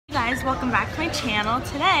guys, welcome back to my channel.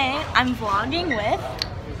 Today I'm vlogging with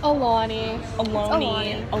Alani.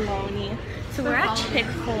 Alani. So we're at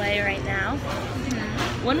Chick-fil-A right now.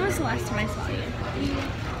 When was the last time I saw you?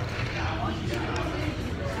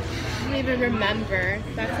 I don't even remember.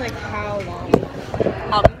 That's like how long?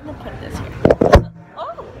 I'm gonna put this here.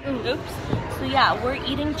 Oh, oops. So yeah, we're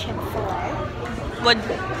eating Chick-fil-A.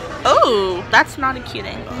 Oh, that's not a cute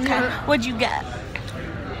angle. Okay. Yeah. What'd you get?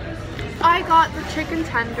 I got the chicken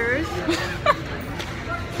tenders.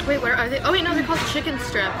 Wait, where are they? Oh wait, no, they're called chicken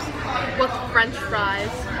strips with French fries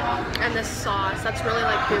and this sauce. That's really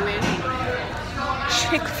like gooey.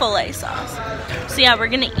 Chick-fil-A sauce. So yeah, we're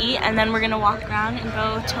gonna eat and then we're gonna walk around and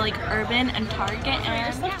go to like Urban and Target and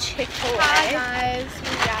just left Chick-fil-A. Hi guys.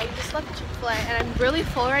 Yeah, we just left Chick-fil-A and I'm really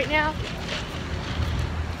full right now.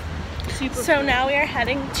 So now we are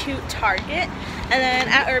heading to Target, and then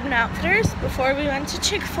at Urban Outfitters, before we went to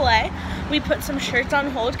Chick-fil-A, we put some shirts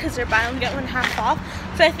on hold because they're buy one get one half off.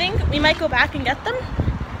 So I think we might go back and get them.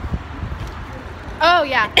 Oh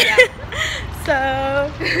yeah.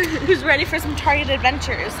 So who's ready for some Target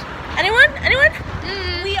adventures? Anyone? Anyone?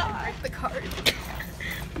 We are. The card.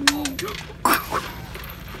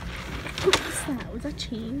 What's that? Was that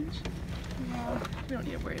change? No, we don't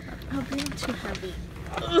need to worry about it. Oh, they're not too heavy.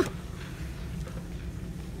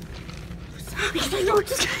 I don't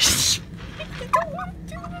want to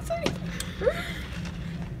do this.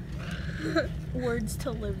 Words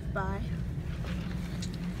to live by.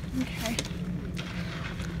 Okay.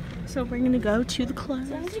 So we're gonna go to the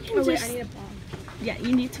clothes. Oh wait, I need a vlog. Yeah,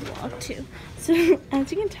 you need to vlog too. So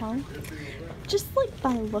as you can tell, just like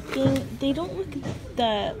by looking, they don't look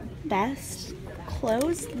the best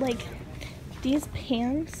clothes. Like these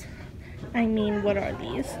pants. I mean, what are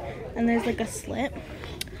these? And there's like a slit.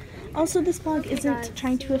 Also, this vlog isn't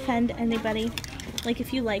trying to offend anybody. Like,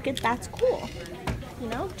 if you like it, that's cool. You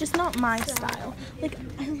know? Just not my style. Like,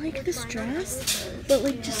 I like this dress, but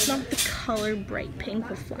like, just not the color bright pink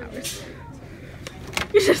with flowers.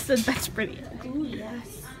 You just said that's pretty. Ooh,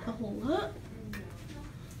 yes. A look.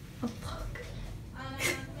 A look.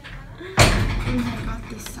 And I got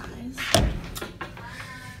this size.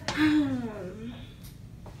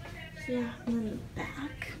 So yeah, and then the back.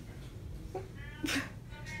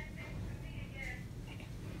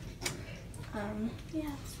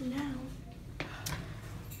 Yeah, so now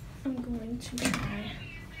I'm going to try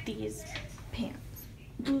these pants.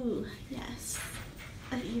 Ooh, yes.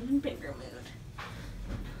 An even bigger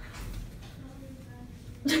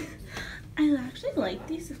mood. I actually like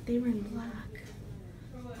these if they were in black.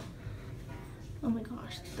 Oh my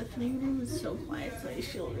gosh, the fitting room is so quiet, so I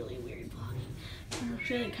feel really weird vlogging. They're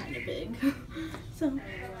actually kind of big. So,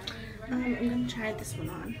 I'm gonna try this one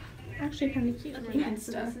on. Actually kind of cute. Okay,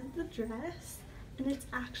 so this is the dress. And it's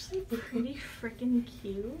actually pretty freaking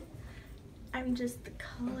cute. I'm just, the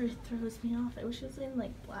color throws me off. I wish it was in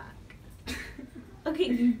like black. Okay,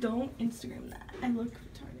 you don't Instagram that. I look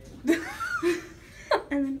retarded.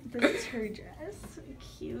 And then this is her dress. So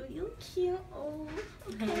cute. You look cute. Oh,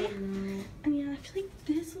 okay. And yeah, I feel like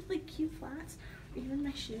this with like cute flats. Or even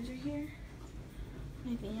my shoes are here.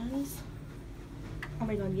 My Vans. Oh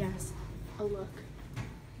my god, yes. A look.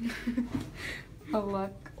 A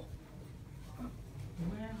look.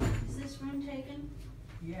 Is this room taken?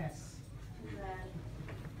 Yes. Too bad.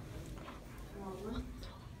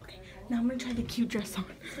 Okay, now I'm gonna try the cute dress on.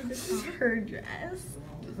 So this is her dress.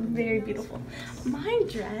 Very beautiful. My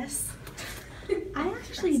dress, I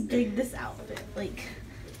actually dig this outfit. Like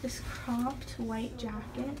this cropped white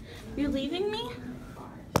jacket. You're leaving me?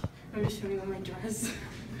 I'm just showing you my dress.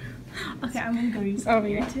 Okay, I'm gonna go use it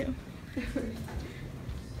here too.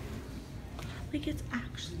 Like it's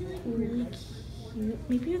actually like really cute.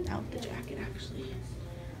 Maybe without the jacket actually,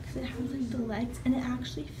 because it has like the legs and it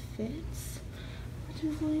actually fits, which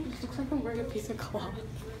is like, It looks like I'm wearing a piece of cloth.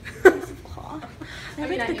 piece of cloth. I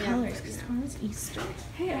like the colors because tomorrow's Easter.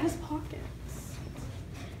 Hey, it has pockets.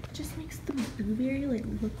 It just makes the boob area like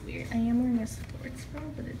look weird. I am wearing a sports bra,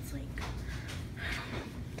 but it's like,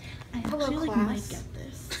 I actually like might get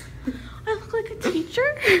this. I look like a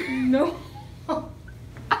teacher. No.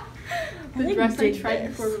 The like dress I dig tried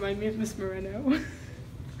this. before reminded me of Miss Moreno.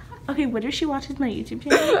 Okay, what if she watches my YouTube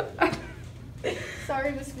channel?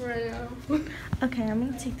 Sorry, Miss Moreno. Okay, I'm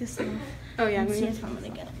gonna take this off. Oh yeah, and see if I'm gonna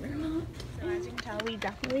get it remote. So as you can tell, we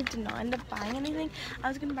definitely did not end up buying anything. I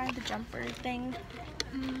was gonna buy the jumper thing.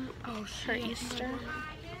 For Easter.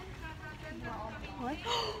 What?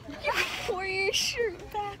 You wore your shirt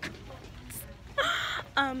back.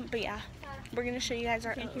 But yeah, we're gonna show you guys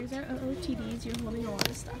our. Here's our OOTDs. You're holding a lot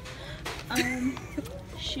of stuff.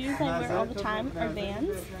 shoes I wear all the time are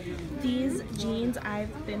Vans. These jeans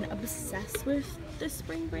I've been obsessed with this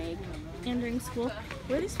spring break and during school.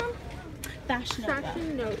 Where are these from? Fashion Nova.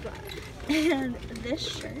 Fashion Nova. And this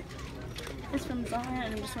shirt is from Zara,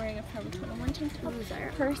 and I'm just wearing a Forever 21 tank top.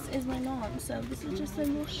 Purse is my mom, so this is just a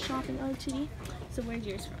little shopping OOTD. So where's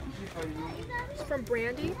yours from? It's from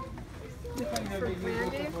Brandy.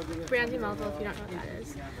 Brandy Melville, if you don't know what that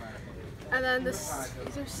is. And then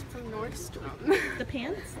these are from Nordstrom. The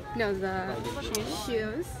pants? No, the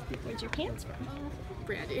shoes. Where's your pants from?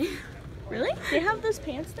 Brandy. Really? They have those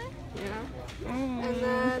pants there? Yeah. Mm. And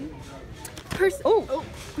then purse. Oh,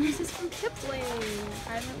 this is from Kipling.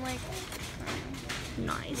 I haven't like.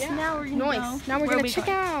 Nice. Yeah. Now we're gonna go. Now we're Where gonna are we check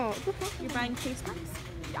going? out. You're buying face masks?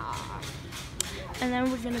 Yeah. And then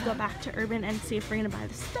we're gonna go back to Urban and see if we're gonna buy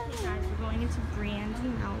the stuff. Guys, we're going into Brandy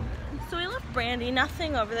now. So we left Brandy,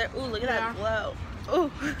 nothing over there. Ooh, look at that glow.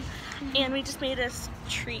 Ooh. And we just made a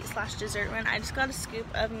treat / dessert one. I just got a scoop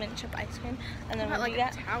of mint chip ice cream, and then Like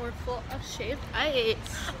a tower full of shaved ice.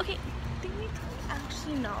 Okay, they need to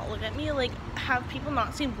actually not look at me. Like, have people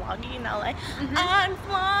not seen vlogging in LA? I'm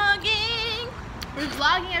vlogging. We're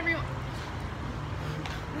vlogging everyone.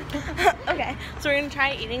 Okay, so we're gonna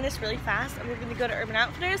try eating this really fast, and we're gonna go to Urban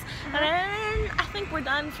Outfitters, and then I think we're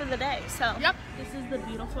done for the day. So Yep. This is the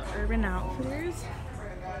beautiful Urban Outfitters.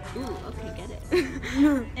 Ooh, okay, get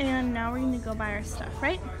it. And now we're gonna go buy our stuff,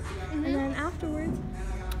 right? And then afterwards,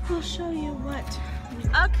 we'll show you what.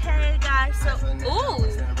 Okay, guys. So,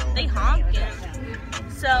 ooh, they honking.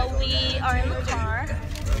 So we are in the car,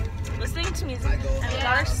 listening to music, and we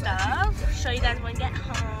got our stuff. Show you guys when we get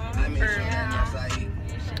home.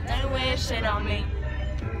 They wish it on me.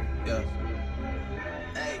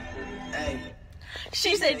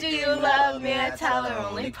 She said, do you love me? I tell her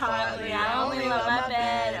only partly. I only love my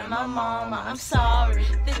bed and my mama. I'm sorry.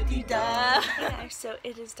 50 duh. So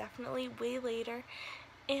it is definitely way later,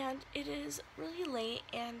 and it is really late,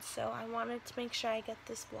 and so I wanted to make sure I get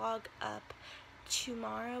this vlog up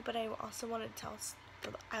tomorrow, but I also wanted to tell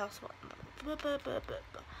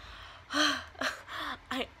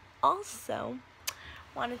I also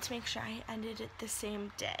wanted to make sure I ended it the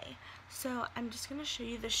same day. So I'm just gonna show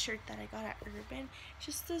you the shirt that I got at Urban.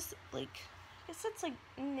 Just this, like, I guess it's like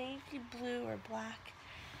navy blue or black,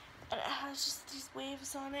 and it has just these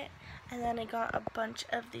waves on it. And then I got a bunch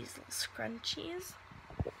of these little scrunchies.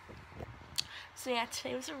 So yeah,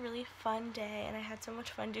 today was a really fun day, and I had so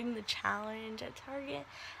much fun doing the challenge at Target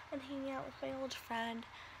and hanging out with my old friend.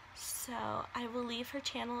 So I will leave her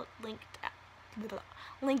channel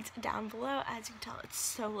linked down below. As you can tell, it's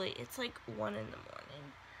so late. It's like 1 in the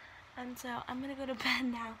morning. And so I'm gonna go to bed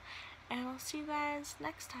now, and I'll see you guys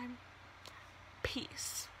next time.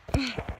 Peace.